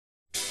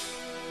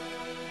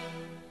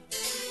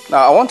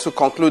Now, I want to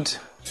conclude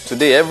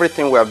today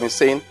everything we have been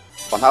saying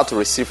on how to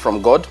receive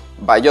from God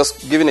by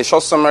just giving a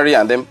short summary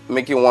and then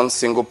making one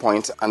single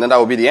point, and then that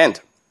will be the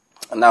end.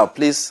 Now,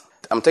 please,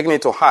 I'm taking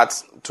it to heart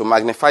to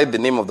magnify the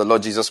name of the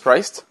Lord Jesus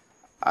Christ,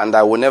 and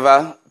I will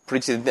never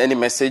preach any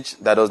message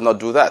that does not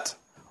do that.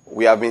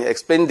 We have been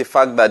explaining the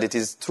fact that it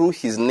is through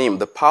His name,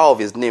 the power of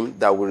His name,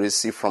 that we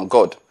receive from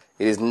God.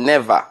 It is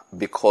never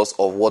because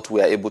of what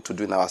we are able to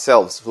do in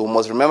ourselves. So we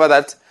must remember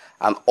that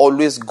and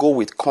always go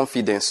with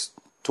confidence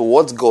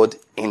towards God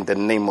in the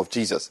name of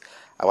Jesus.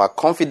 Our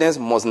confidence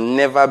must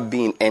never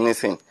be in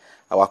anything.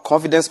 Our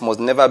confidence must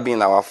never be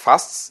in our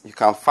fasts. You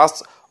can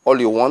fast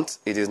all you want.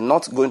 It is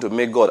not going to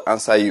make God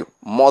answer you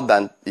more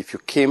than if you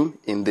came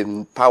in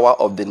the power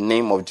of the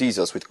name of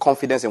Jesus with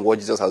confidence in what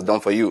Jesus has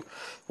done for you.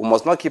 We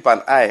must not keep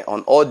an eye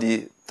on all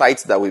the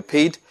tithes that we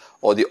paid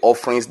or the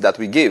offerings that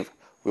we gave.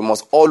 We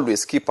must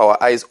always keep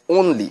our eyes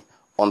only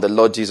on the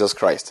Lord Jesus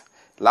Christ.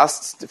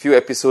 Last few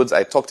episodes,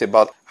 I talked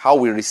about how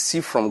we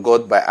receive from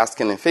God by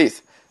asking in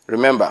faith.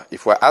 Remember,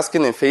 if we're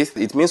asking in faith,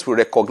 it means we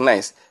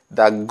recognize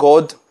that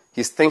God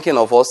is thinking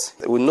of us.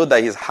 We know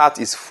that His heart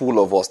is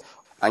full of us.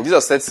 And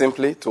Jesus said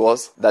simply to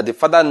us that the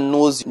Father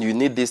knows you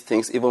need these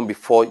things even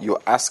before you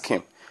ask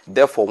Him.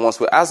 Therefore, once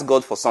we ask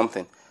God for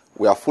something,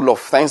 we are full of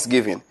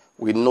thanksgiving.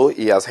 We know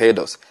He has heard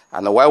us.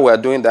 And while we are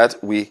doing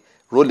that, we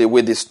roll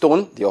away the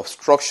stone, the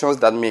obstructions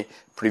that may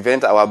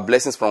prevent our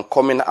blessings from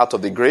coming out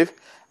of the grave.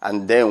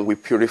 And then we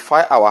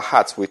purify our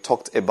hearts. We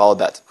talked about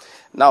that.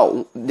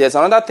 Now, there's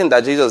another thing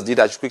that Jesus did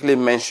I should quickly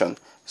mention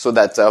so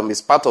that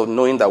it's part of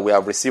knowing that we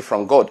have received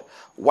from God.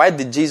 Why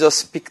did Jesus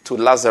speak to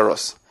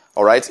Lazarus,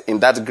 all right, in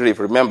that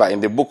grave? Remember,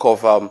 in the book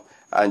of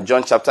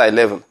John chapter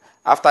 11,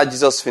 after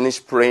Jesus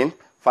finished praying,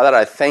 Father,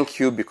 I thank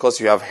you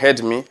because you have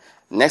heard me.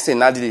 Next thing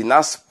he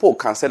now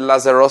spoke and said,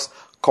 Lazarus,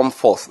 come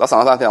forth. That's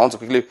another thing I want to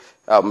quickly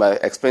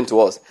explain to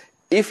us.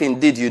 If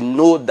indeed you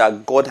know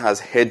that God has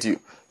heard you,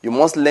 you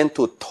must learn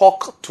to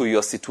talk to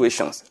your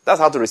situations.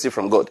 That's how to receive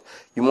from God.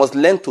 You must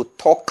learn to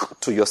talk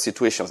to your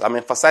situations. I'm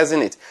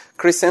emphasizing it.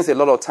 Christians, a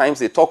lot of times,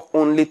 they talk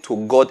only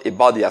to God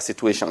about their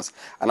situations.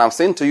 And I'm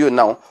saying to you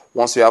now,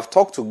 once you have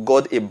talked to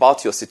God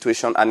about your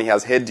situation and He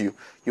has heard you,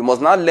 you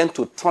must now learn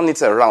to turn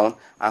it around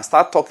and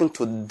start talking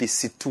to the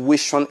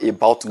situation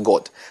about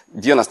God.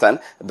 Do you understand?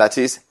 That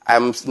is,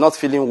 I'm not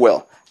feeling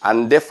well.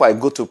 And therefore, I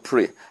go to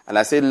pray. And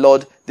I say,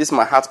 Lord, this is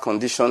my heart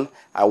condition.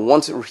 I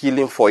want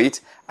healing for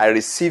it. I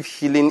receive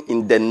healing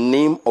in the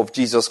name of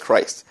Jesus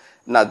Christ.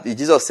 Now,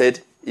 Jesus said,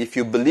 if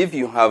you believe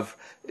you have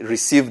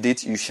received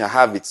it, you shall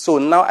have it. So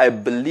now I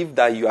believe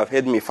that you have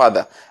heard me,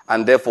 Father.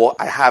 And therefore,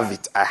 I have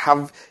it. I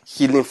have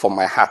healing for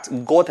my heart.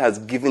 God has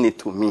given it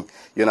to me.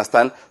 You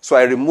understand? So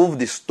I remove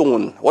the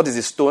stone. What is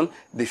the stone?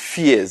 The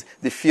fears.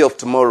 The fear of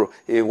tomorrow.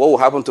 What will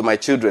happen to my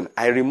children?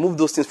 I remove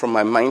those things from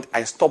my mind.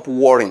 I stop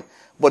worrying.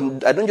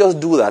 But I don't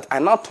just do that. I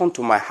now turn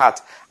to my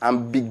heart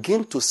and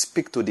begin to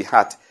speak to the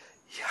heart.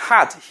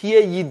 Heart, hear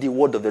ye the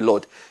word of the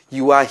Lord.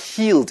 You are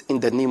healed in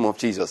the name of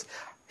Jesus.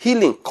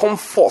 Healing, come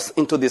forth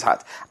into this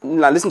heart.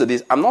 Now listen to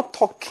this. I'm not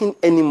talking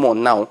anymore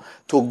now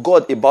to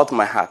God about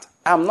my heart.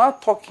 I'm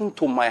not talking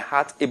to my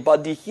heart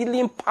about the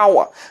healing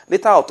power.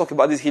 Later I'll talk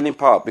about this healing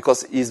power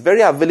because it's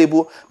very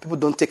available. People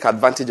don't take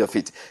advantage of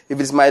it. If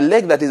it's my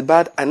leg that is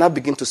bad, I now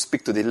begin to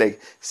speak to the leg.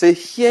 Say,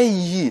 hear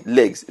ye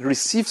legs.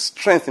 Receive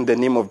strength in the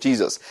name of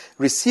Jesus.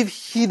 Receive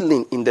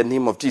healing in the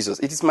name of Jesus.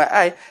 It is my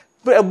eye.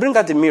 I'll bring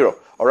out the mirror,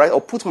 all right?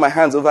 I'll put my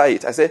hands over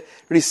it. I say,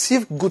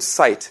 receive good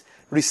sight.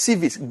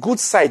 Receive it. Good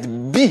sight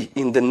be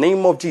in the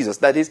name of Jesus.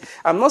 That is,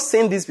 I'm not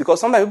saying this because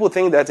sometimes people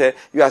think that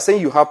you are saying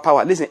you have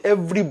power. Listen,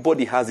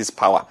 everybody has this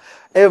power.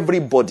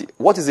 Everybody.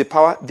 What is the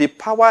power? The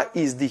power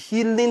is the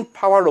healing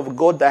power of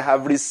God that I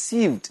have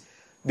received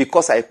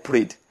because I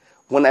prayed.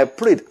 When I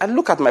prayed, I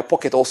look at my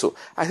pocket also.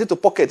 I say to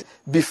pocket,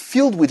 be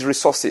filled with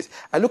resources.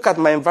 I look at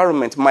my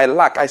environment, my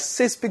lack. I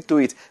say, speak to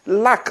it.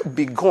 Lack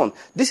be gone.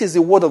 This is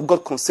the word of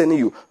God concerning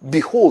you.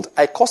 Behold,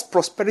 I cause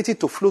prosperity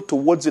to flow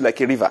towards you like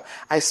a river.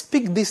 I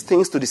speak these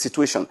things to the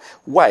situation.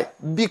 Why?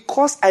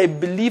 Because I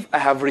believe I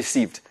have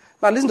received.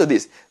 Now listen to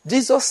this.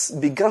 Jesus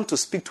began to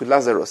speak to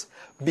Lazarus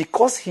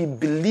because he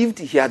believed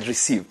he had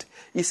received.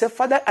 He said,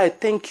 Father, I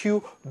thank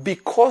you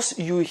because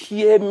you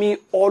hear me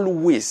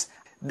always.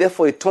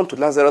 Therefore, he turned to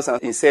Lazarus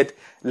and he said,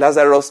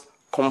 Lazarus,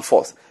 come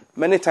forth.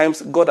 Many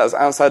times, God has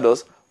answered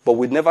us, but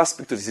we never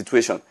speak to the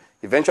situation.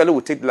 Eventually,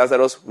 we take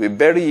Lazarus, we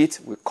bury it,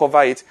 we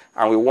cover it,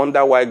 and we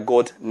wonder why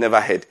God never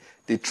heard.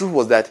 The truth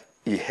was that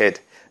he heard.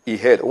 He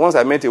heard. Once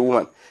I met a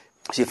woman,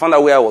 she found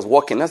out where I was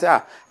working. I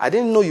said, I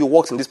didn't know you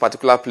worked in this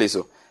particular place.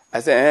 So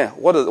I said,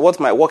 what's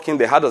my working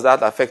there? How does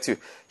that affect you?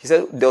 She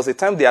said, there was a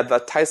time they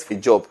advertised for a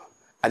job.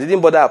 I didn't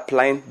bother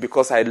applying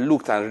because I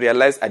looked and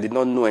realized I did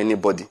not know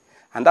anybody.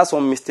 And that's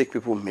one mistake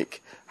people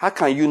make. How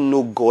can you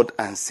know God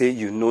and say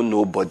you know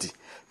nobody?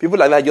 People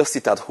like that just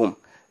sit at home.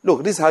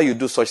 Look, this is how you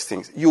do such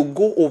things. You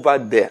go over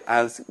there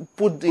and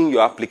put in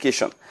your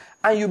application.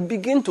 And you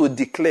begin to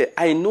declare,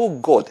 I know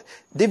God.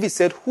 David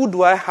said, who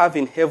do I have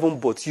in heaven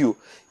but you?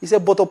 He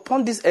said, but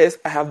upon this earth,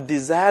 I have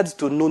desired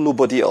to know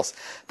nobody else.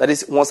 That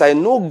is, once I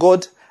know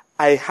God,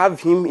 I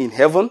have him in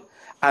heaven.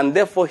 and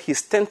therefore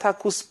his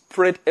tentacles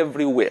spread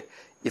everywhere.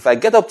 If I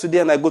get up today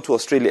and I go to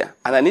Australia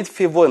and I need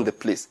favor in the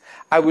place,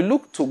 I will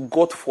look to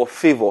God for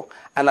favor,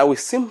 and I will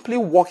simply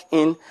walk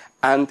in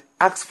and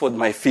ask for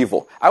my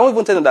favor. I won't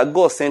even tell them that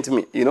God sent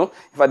me. In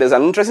fact, there's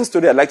an interesting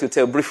story I'd like to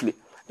tell briefly.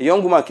 A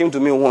young woman came to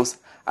me once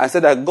and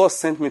said that God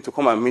sent me to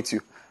come and meet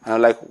you. And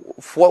I'm like,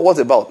 what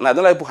about? And I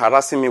don't like people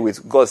harassing me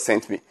with God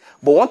sent me.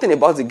 But one thing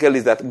about the girl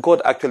is that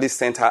God actually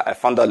sent her. I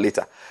found out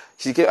later.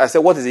 She came, I said,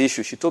 what is the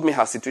issue? She told me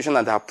her situation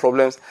and her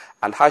problems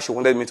and how she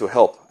wanted me to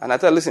help. And I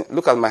told her, listen,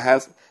 look at my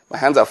hands. My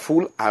hands are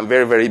full. I'm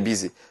very, very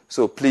busy.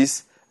 So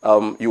please,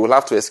 you will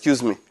have to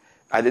excuse me.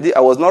 I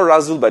was not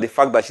razzled by the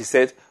fact that she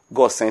said,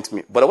 God sent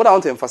me. But what I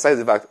want to emphasize is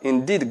the fact,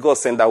 indeed, God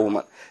sent that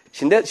woman.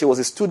 She was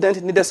a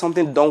student, needed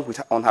something done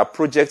on her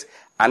project,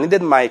 and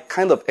needed my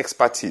kind of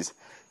expertise.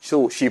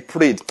 So she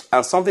prayed,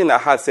 and something in her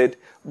heart said,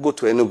 go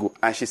to Enugu.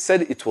 And she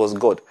said it was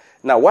God.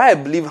 Now, why I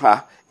believe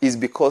her is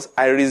because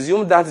I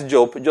resumed that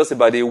job just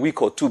about a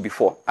week or two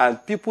before,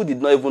 and people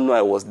did not even know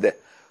I was there.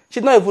 She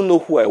did not even know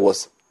who I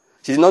was.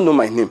 She did not know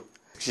my name.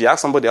 She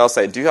asked somebody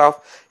outside, do you have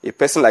a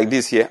person like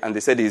this here? And they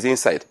said he's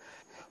inside.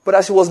 But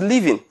as she was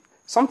leaving,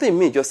 something in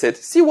me just said,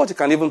 see what you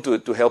can even do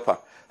to help her.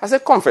 I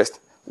said, come first.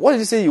 What did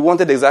you say you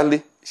wanted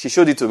exactly? She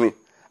showed it to me.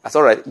 I said,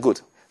 all right,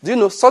 good. Do you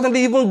know,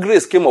 suddenly even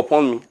grace came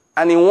upon me.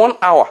 And in 1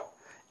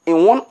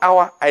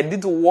 hour, I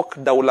did work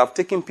that would have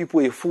taken people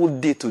a full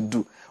day to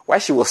do. While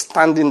she was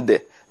standing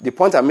there, the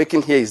point I'm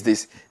making here is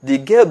this. The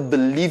girl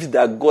believed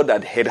that God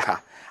had heard her.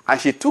 And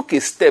she took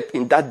a step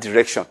in that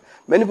direction.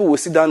 Many people will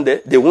sit down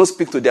there. They won't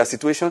speak to their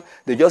situation.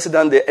 They just sit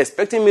down there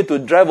expecting me to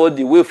drive all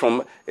the way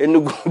from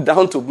Enugu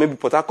down to maybe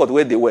Port Harcourt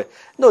where they were.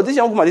 No, this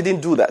young woman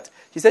didn't do that.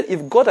 She said,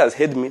 if God has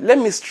heard me, let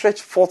me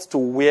stretch forth to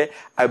where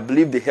I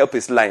believe the help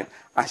is lying.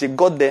 And she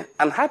got there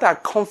and had her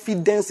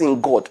confidence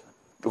in God.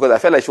 Because I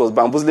felt like she was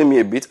bamboozling me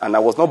a bit, and I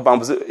was not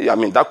bamboozling. I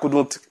mean, that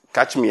couldn't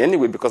catch me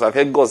anyway, because I've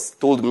heard God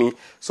told me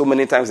so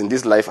many times in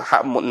this life,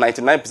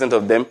 99%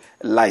 of them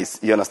lies.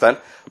 You understand?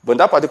 But in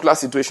that particular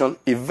situation,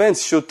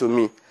 events showed to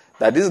me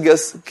that this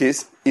girl's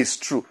case is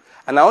true.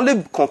 And I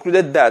only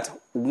concluded that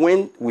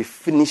when we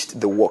finished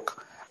the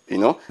work.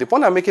 The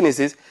point I'm making is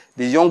this: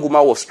 the young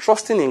woman was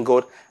trusting in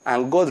God,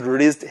 and God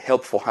raised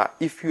help for her.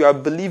 If you are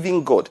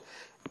believing God,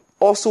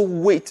 also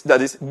wait,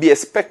 that is, be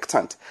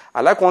expectant.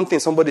 I like one thing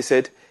somebody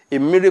said, a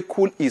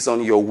miracle is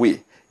on your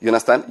way. You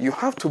understand? You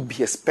have to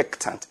be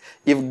expectant.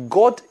 If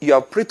you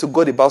have prayed to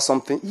God about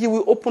something, He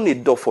will open a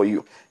door for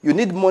you. You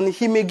need money,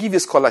 He may give you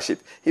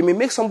scholarship. He may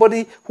make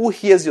somebody who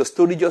hears your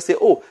story just say,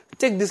 oh,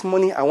 take this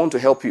money, I want to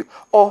help you.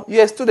 Or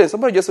you're a student,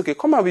 somebody just, okay,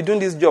 come and be doing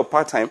this job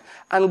part-time,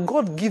 and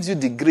God gives you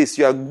the grace.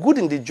 You are good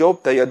in the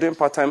job that you're doing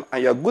part-time,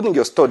 and you're good in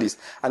your studies.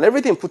 And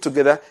everything put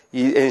together,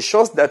 He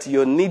ensures that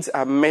your needs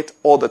are met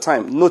all the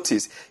time.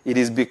 Notice, it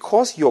is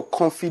because your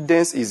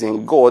confidence is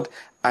in God,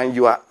 and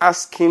you are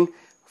asking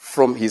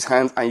from His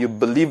hands, and you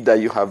believe that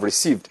you have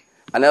received.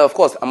 And then, of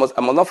course, I must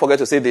not forget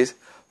to say this.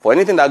 For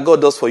anything that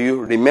God does for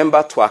you,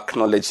 remember to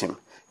acknowledge Him.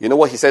 You know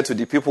what He said to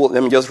the people?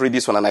 Let me just read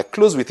this one, and I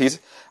close with it.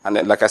 And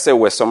then, like I said,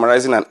 we're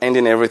summarizing and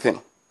ending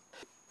everything.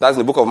 That's in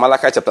the book of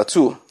Malachi chapter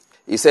 2.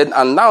 He said,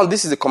 and now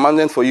this is a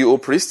commandment for you, O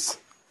priests.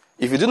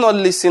 If you do not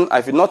listen, I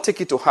will not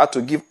take it to heart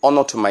to give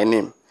honor to my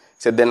name.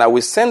 He said, then I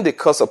will send the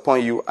curse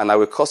upon you, and I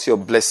will curse your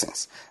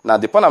blessings. Now,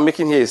 the point I'm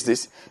making here is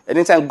this.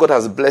 Anytime God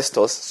has blessed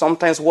us,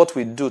 sometimes what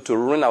we do to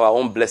ruin our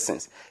own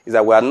blessings is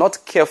that we are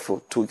not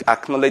careful to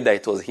acknowledge that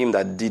it was Him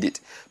that did it.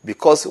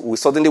 Because we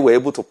suddenly were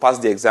able to pass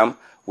the exam,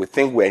 we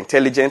think we're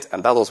intelligent,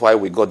 and that was why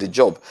we got the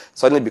job.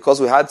 Suddenly,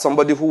 because we had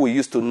somebody who we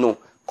used to know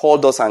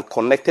called us and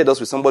connected us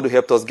with somebody who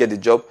helped us get the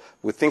job,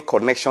 we think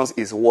connections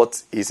is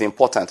what is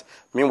important.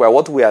 Meanwhile,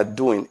 what we are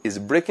doing is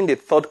breaking the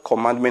third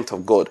commandment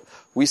of God,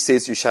 which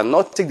says you shall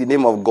not take the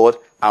name of God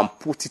and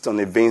put it on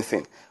a vain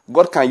thing.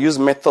 God can use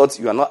methods.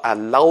 You are not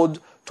allowed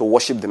to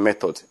worship the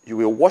method. You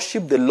will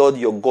worship the Lord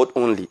your God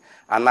only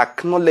and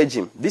acknowledge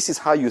Him. This is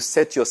how you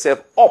set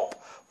yourself up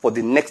for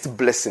the next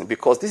blessing,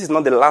 because this is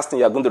not the last thing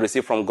you are going to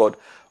receive from God.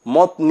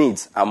 More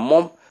needs and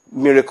more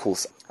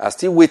miracles are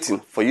still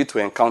waiting for you to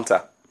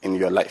encounter in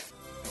your life.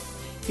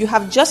 You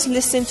have just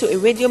listened to a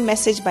radio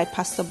message by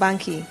Pastor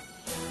Banky.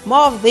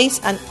 More of these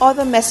and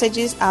other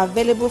messages are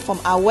available from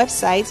our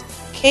website,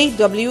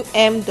 kwm.com.ng.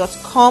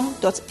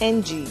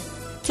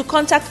 To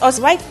contact us,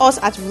 write us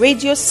at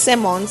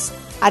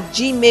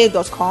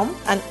radiosermons@gmail.com,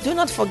 and do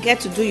not forget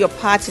to do your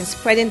part in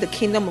spreading the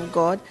kingdom of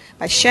God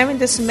by sharing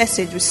this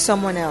message with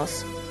someone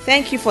else.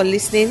 Thank you for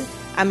listening,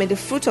 and may the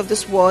fruit of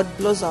this word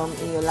blossom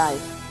in your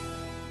life.